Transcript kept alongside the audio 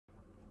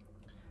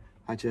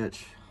Hi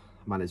church,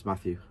 my name is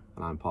Matthew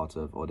and I'm part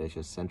of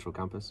Audacious Central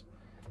Campus.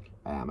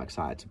 I'm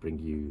excited to bring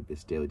you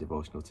this daily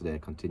devotional today,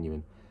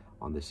 continuing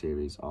on the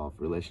series of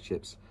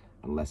relationships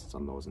and lessons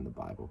on those in the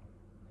Bible.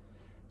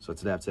 So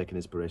today I've taken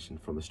inspiration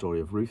from the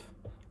story of Ruth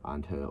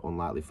and her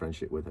unlikely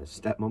friendship with her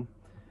stepmom,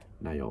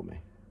 Naomi.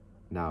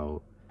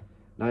 Now,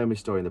 Naomi's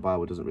story in the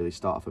Bible doesn't really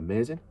start off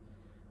amazing.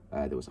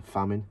 There was a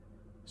famine,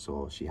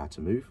 so she had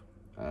to move.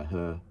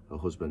 Her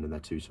husband and their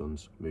two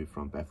sons moved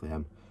from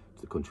Bethlehem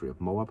to the country of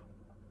Moab.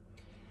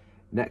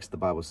 Next, the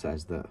Bible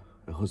says that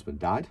her husband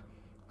died,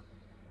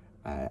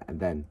 and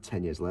then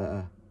 10 years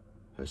later,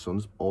 her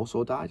sons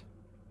also died.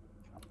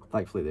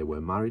 Thankfully, they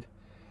were married.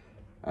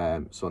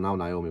 So now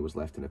Naomi was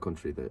left in a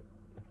country that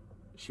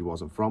she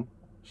wasn't from.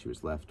 She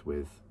was left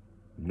with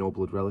no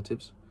blood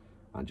relatives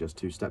and just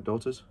two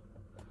stepdaughters,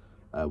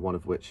 one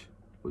of which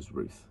was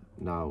Ruth.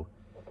 Now,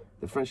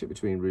 the friendship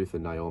between Ruth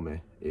and Naomi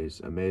is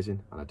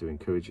amazing, and I do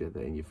encourage you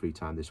that in your free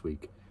time this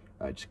week,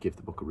 just give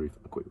the book of Ruth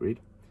a quick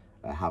read.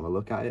 Have a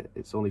look at it.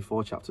 It's only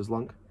 4 chapters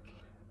long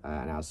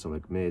and has some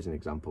amazing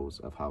examples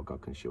of how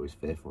God can show his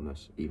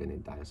faithfulness even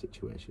in dire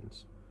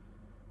situations.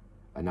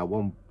 And now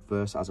one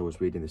verse as I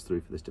was reading this through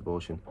for this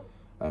devotion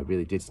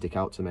really did stick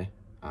out to me,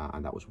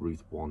 and that was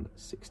Ruth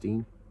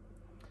 1:16,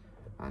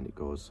 and it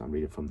goes, I'm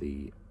reading from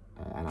the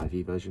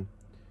NIV version.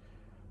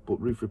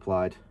 But Ruth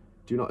replied,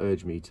 "Do not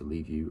urge me to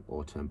leave you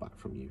or turn back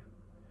from you.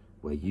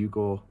 Where you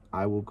go,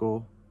 I will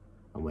go,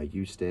 and where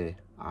you stay,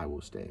 I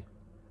will stay.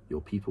 Your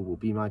people will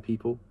be my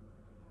people,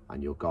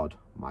 and your God,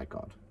 my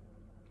God."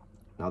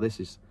 Now this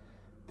is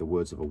the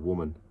words of a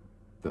woman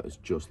that has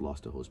just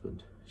lost her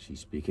husband. She's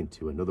speaking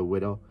to another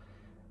widow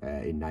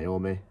in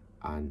Naomi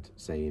and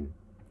saying,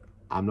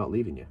 I'm not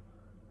leaving you.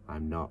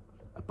 I'm not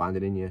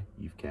abandoning you.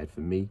 You've cared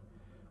for me.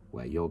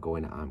 Where you're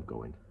going, I'm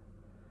going.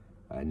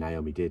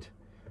 Naomi did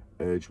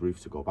urge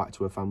Ruth to go back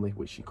to her family,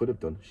 which she could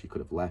have done. She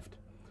could have left,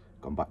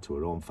 gone back to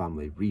her own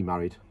family,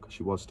 remarried, because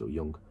she was still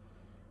young.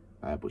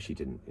 But she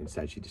didn't.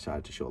 Instead, she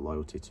decided to show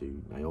loyalty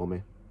to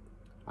Naomi.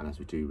 And as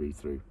we do read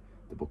through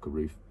the book of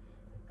Ruth,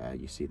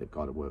 you see that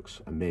God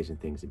works amazing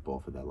things in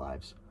both of their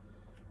lives.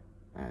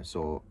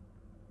 So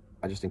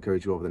I just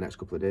encourage you over the next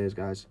couple of days,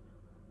 guys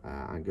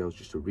and girls,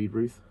 just to read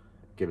Ruth,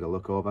 give it a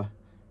look over,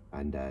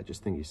 and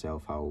just think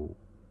yourself how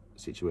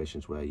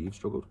situations where you've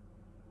struggled,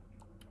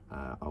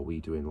 are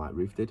we doing like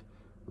Ruth did,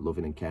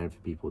 loving and caring for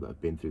people that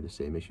have been through the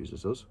same issues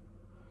as us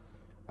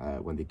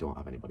when they don't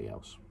have anybody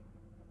else.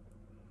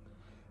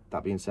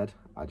 That being said,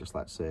 I'd just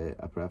like to say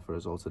a prayer for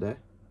us all today.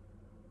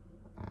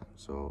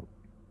 So,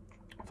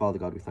 Father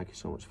God, we thank you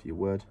so much for your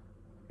word.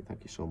 We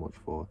thank you so much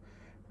for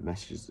the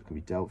messages that can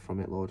be dealt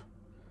from it, Lord.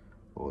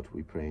 Lord,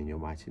 we pray in your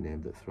mighty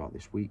name that throughout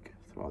this week,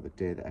 throughout the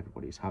day that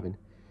everybody is having,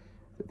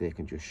 that they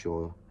can just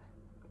show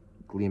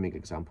gleaming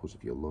examples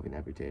of your love in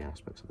everyday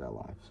aspects of their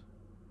lives.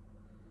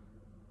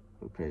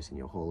 We pray this in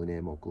your holy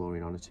name, all glory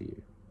and honour to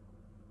you.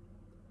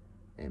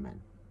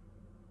 Amen.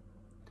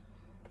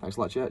 Thanks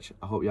a lot, church.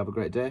 I hope you have a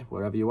great day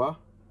wherever you are,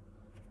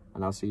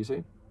 and I'll see you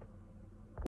soon.